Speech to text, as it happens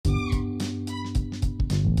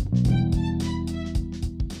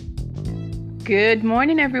Good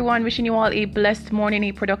morning, everyone. Wishing you all a blessed morning,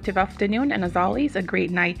 a productive afternoon, and as always, a great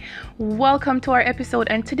night. Welcome to our episode,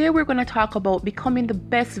 and today we're going to talk about becoming the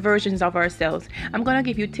best versions of ourselves. I'm going to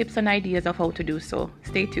give you tips and ideas of how to do so.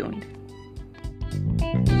 Stay tuned.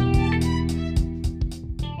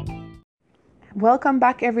 Welcome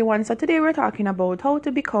back, everyone. So today we're talking about how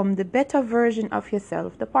to become the better version of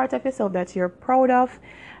yourself, the part of yourself that you're proud of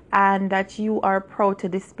and that you are proud to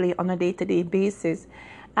display on a day-to-day basis.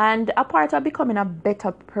 And a part of becoming a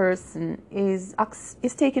better person is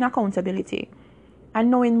taking accountability and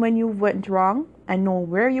knowing when you went wrong and know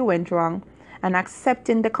where you went wrong and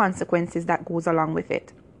accepting the consequences that goes along with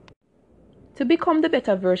it. To become the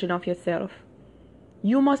better version of yourself,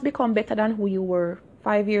 you must become better than who you were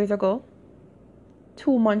 5 years ago,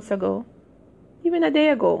 2 months ago, even a day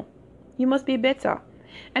ago. You must be better.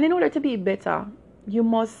 And in order to be better, you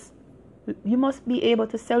must be able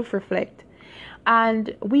to self-reflect.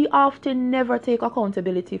 And we often never take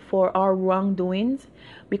accountability for our wrongdoings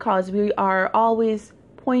because we are always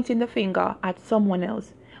pointing the finger at someone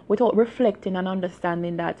else without reflecting and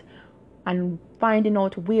understanding that and finding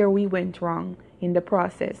out where we went wrong in the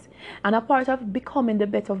process. And a part of becoming the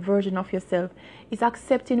better version of yourself is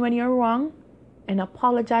accepting when you're wrong and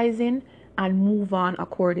apologizing and move on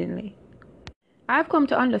accordingly. I've come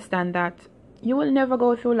to understand that you will never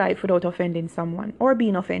go through life without offending someone or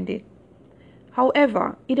being offended.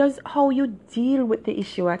 However, it is how you deal with the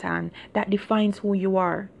issue at hand that defines who you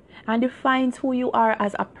are and defines who you are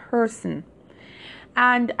as a person.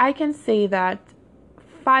 And I can say that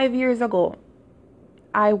 5 years ago,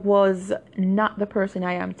 I was not the person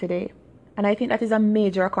I am today. And I think that is a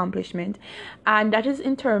major accomplishment. And that is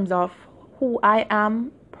in terms of who I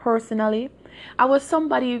am personally. I was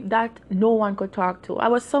somebody that no one could talk to. I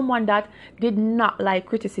was someone that did not like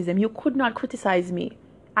criticism. You could not criticize me.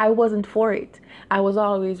 I wasn't for it. I was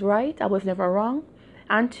always right. I was never wrong.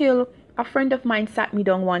 Until a friend of mine sat me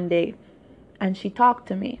down one day and she talked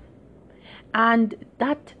to me. And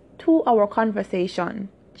that 2-hour conversation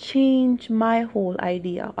changed my whole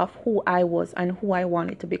idea of who I was and who I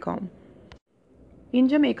wanted to become. In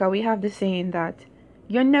Jamaica, we have the saying that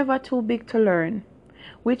you're never too big to learn,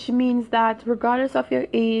 which means that regardless of your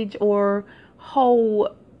age or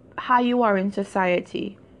how high you are in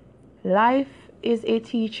society, life is a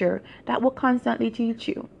teacher that will constantly teach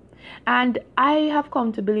you. And I have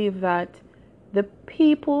come to believe that the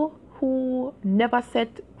people who never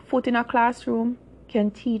set foot in a classroom can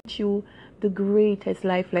teach you the greatest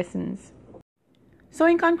life lessons. So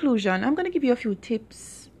in conclusion, I'm going to give you a few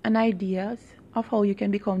tips and ideas of how you can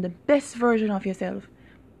become the best version of yourself.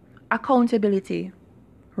 Accountability,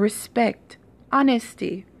 respect,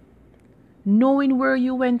 honesty, knowing where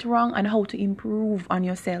you went wrong and how to improve on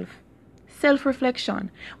yourself. Self-reflection.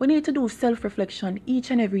 We need to do self-reflection each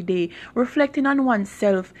and every day. Reflecting on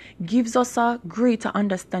oneself gives us a greater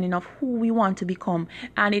understanding of who we want to become,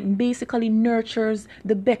 and it basically nurtures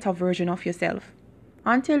the better version of yourself.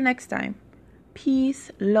 Until next time, peace,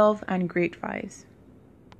 love, and great vibes.